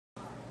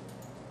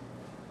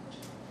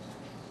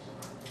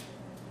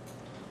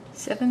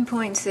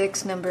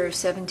7.6, number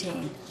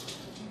 17.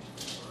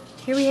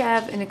 Here we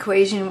have an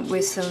equation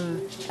with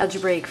some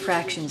algebraic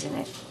fractions in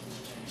it.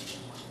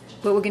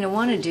 What we're going to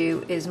want to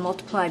do is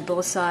multiply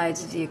both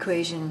sides of the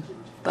equation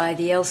by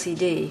the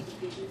LCD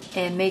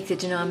and make the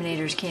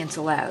denominators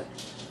cancel out.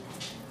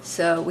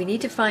 So we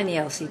need to find the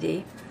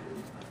LCD.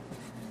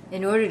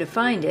 In order to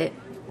find it,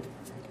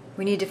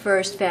 we need to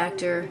first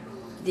factor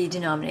the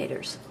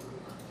denominators.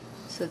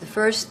 So the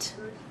first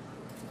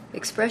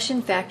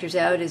expression factors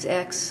out as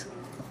x,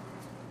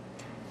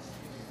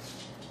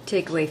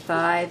 take away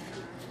 5,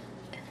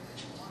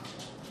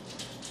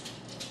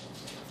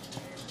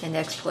 and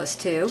x plus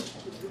 2.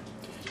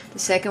 The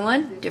second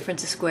one,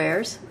 difference of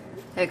squares,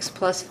 x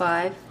plus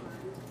 5,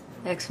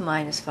 x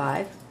minus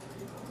 5.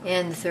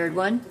 And the third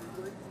one,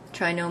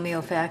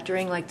 trinomial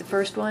factoring like the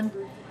first one,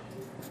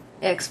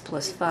 x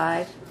plus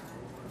 5,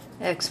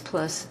 x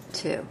plus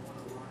 2.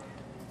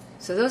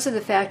 So those are the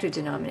factor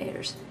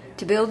denominators.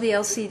 To build the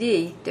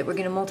LCD that we're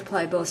going to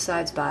multiply both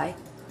sides by,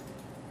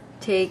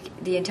 take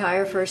the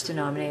entire first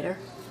denominator,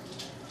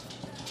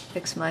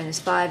 x minus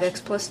 5, x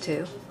plus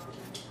 2,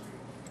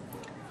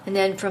 and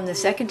then from the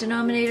second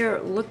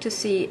denominator, look to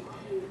see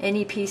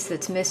any piece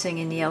that's missing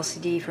in the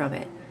LCD from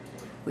it.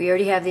 We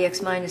already have the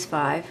x minus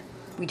 5.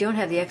 We don't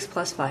have the x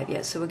plus 5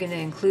 yet, so we're going to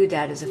include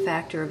that as a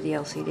factor of the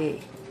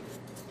LCD.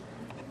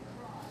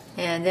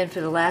 And then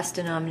for the last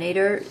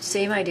denominator,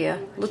 same idea.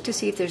 Look to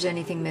see if there's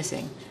anything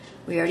missing.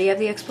 We already have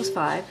the x plus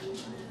 5.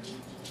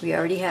 We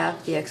already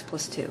have the x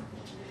plus 2.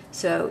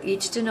 So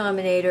each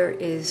denominator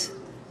is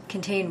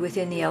contained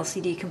within the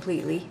LCD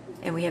completely,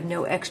 and we have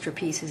no extra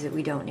pieces that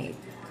we don't need.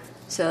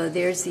 So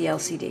there's the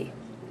LCD.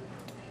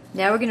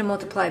 Now we're going to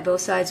multiply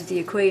both sides of the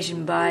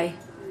equation by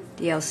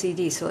the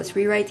LCD. So let's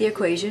rewrite the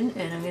equation,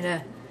 and I'm going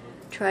to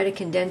try to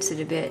condense it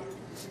a bit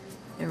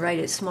and write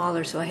it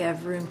smaller so I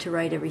have room to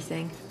write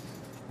everything.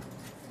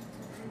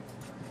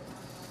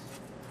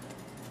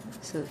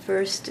 So the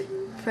first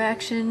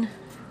fraction,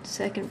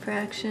 second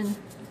fraction,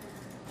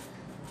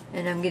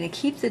 and I'm going to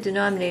keep the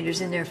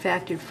denominators in their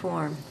factored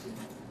form.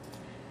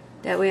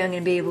 That way I'm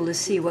going to be able to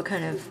see what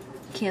kind of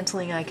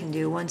canceling I can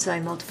do once I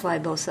multiply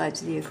both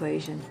sides of the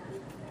equation.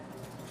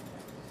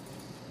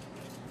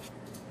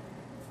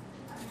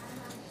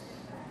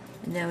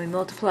 And now we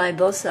multiply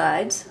both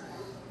sides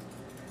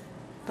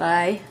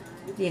by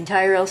the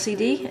entire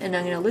LCD, and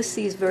I'm going to list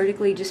these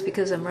vertically just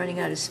because I'm running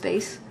out of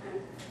space.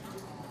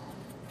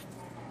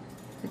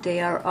 But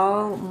they are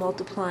all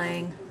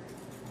multiplying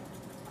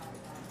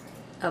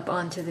up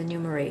onto the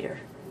numerator.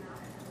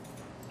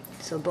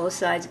 So both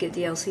sides get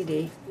the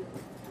LCD.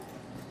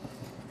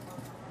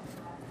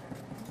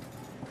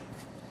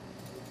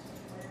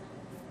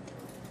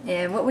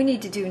 And what we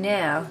need to do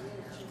now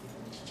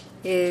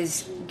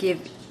is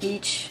give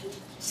each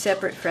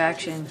separate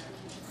fraction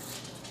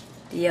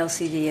the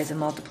LCD as a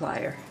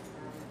multiplier.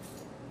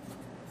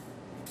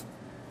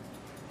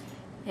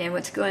 And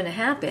what's going to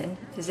happen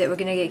is that we're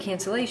going to get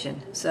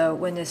cancellation. So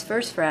when this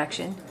first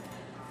fraction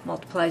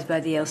multiplies by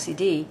the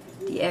LCD,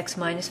 the x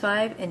minus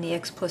 5 and the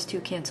x plus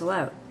 2 cancel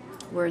out.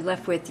 We're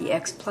left with the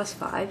x plus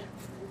 5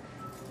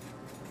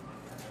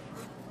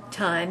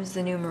 times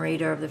the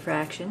numerator of the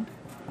fraction,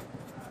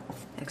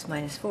 x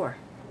minus 4.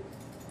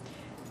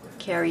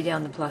 Carry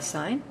down the plus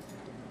sign.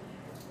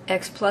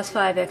 X plus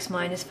 5, x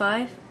minus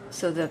 5.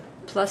 So the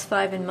plus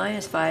 5 and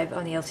minus 5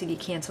 on the LCD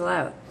cancel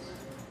out.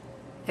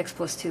 X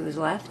plus 2 is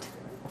left.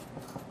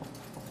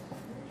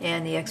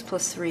 And the x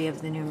plus 3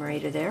 of the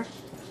numerator there.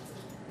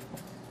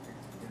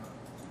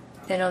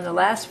 Then on the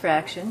last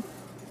fraction,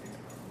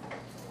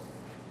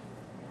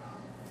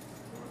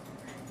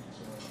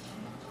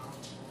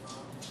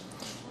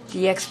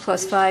 the x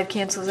plus 5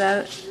 cancels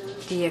out,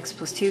 the x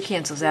plus 2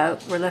 cancels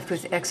out. We're left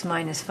with x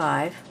minus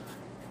 5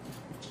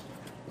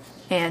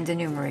 and the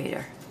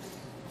numerator.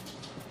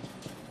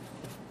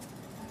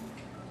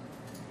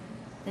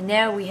 And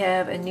now we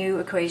have a new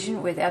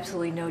equation with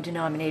absolutely no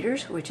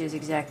denominators, which is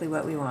exactly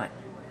what we want.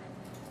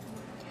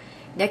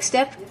 Next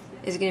step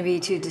is going to be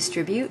to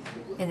distribute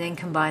and then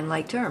combine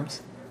like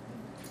terms.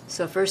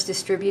 So first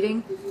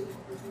distributing,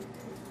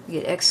 we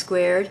get x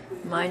squared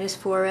minus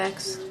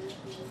 4x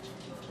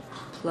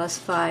plus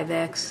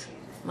 5x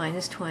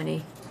minus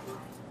 20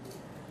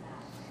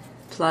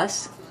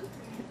 plus,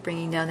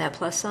 bringing down that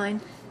plus sign,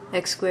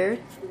 x squared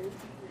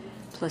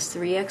plus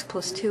 3x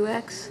plus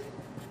 2x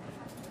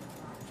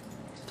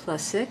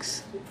plus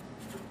 6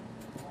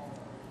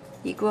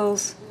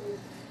 equals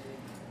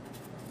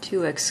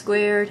 2x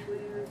squared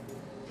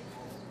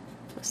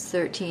plus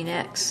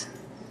 13x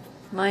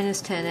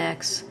minus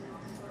 10x,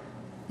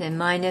 then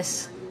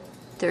minus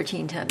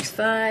 13 times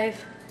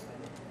 5,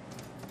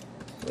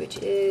 which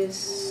is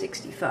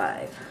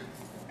 65.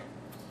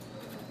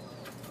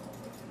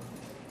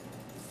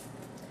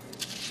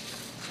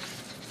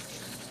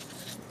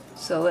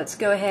 So let's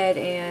go ahead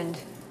and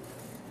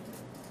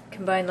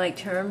combine like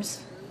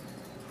terms.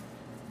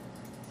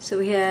 So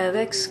we have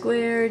x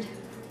squared,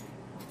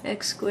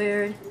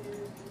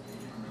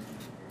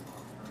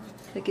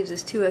 that gives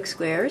us 2x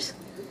squares,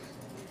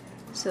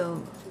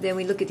 So then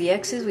we look at the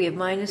x's. We have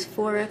minus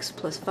 4x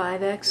plus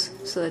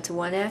 5x, so that's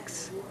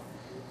 1x.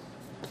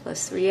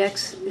 Plus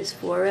 3x is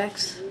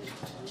 4x.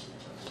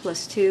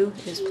 Plus 2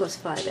 is plus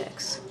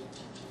 5x.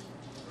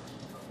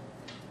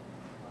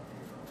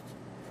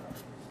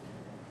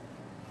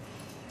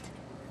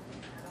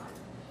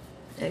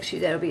 Actually,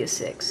 that'll be a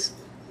 6.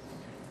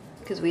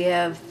 Because we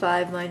have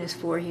 5 minus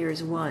 4 here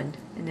is 1,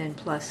 and then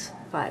plus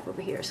 5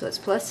 over here. So it's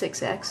plus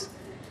 6x.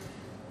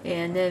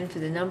 And then for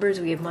the numbers,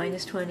 we have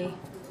minus 20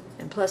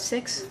 and plus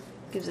 6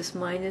 gives us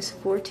minus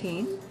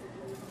 14.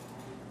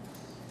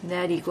 And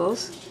that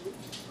equals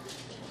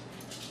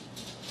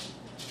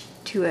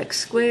 2x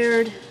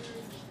squared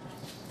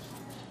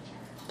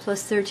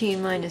plus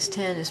 13 minus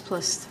 10 is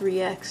plus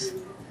 3x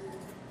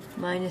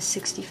minus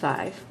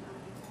 65.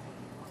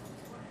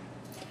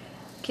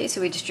 Okay,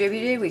 so we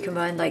distributed, we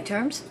combined like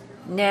terms.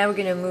 Now we're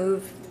going to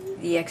move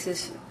the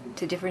x's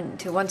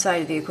to one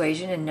side of the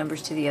equation and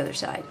numbers to the other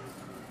side.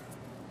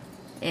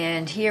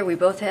 And here we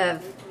both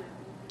have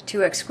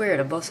 2x squared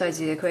on both sides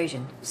of the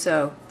equation.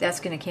 So that's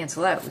going to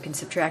cancel out. We can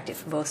subtract it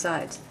from both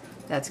sides.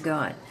 That's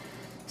gone.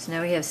 So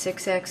now we have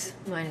 6x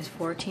minus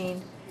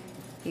 14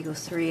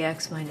 equals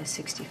 3x minus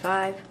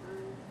 65.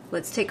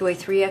 Let's take away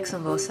 3x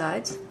on both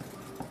sides.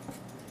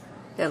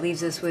 That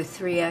leaves us with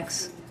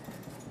 3x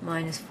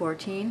minus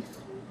 14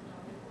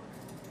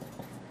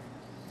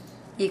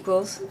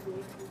 equals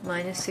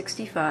minus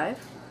 65.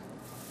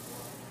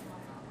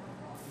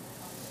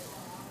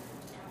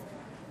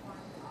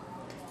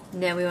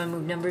 Now we want to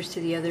move numbers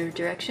to the other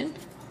direction.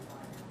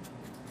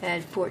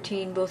 Add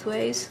 14 both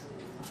ways.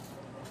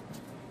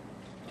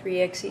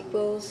 3x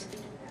equals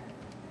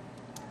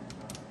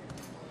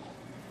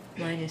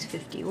minus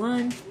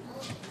 51.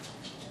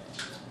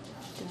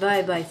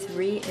 Divide by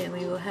 3 and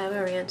we will have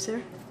our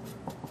answer.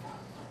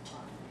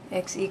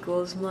 X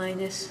equals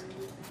minus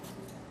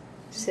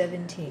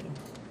 17.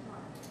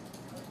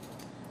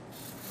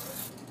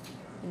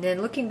 And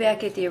then looking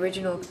back at the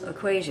original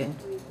equation,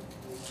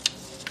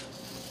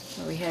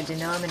 where we had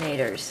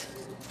denominators,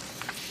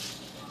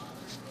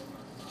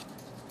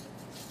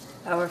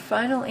 our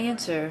final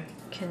answer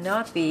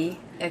cannot be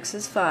x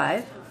is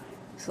 5,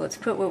 so let's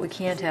put what we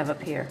can't have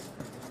up here,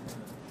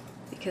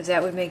 because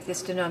that would make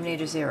this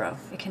denominator 0.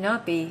 It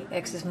cannot be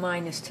x is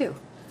minus 2.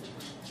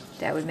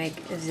 That would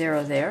make a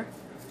 0 there.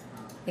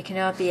 It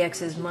cannot be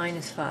x is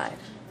minus 5.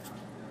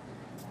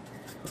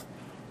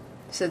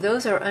 So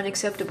those are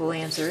unacceptable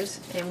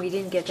answers, and we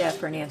didn't get that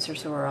for an answer,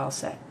 so we're all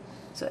set.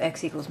 So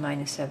x equals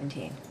minus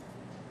 17.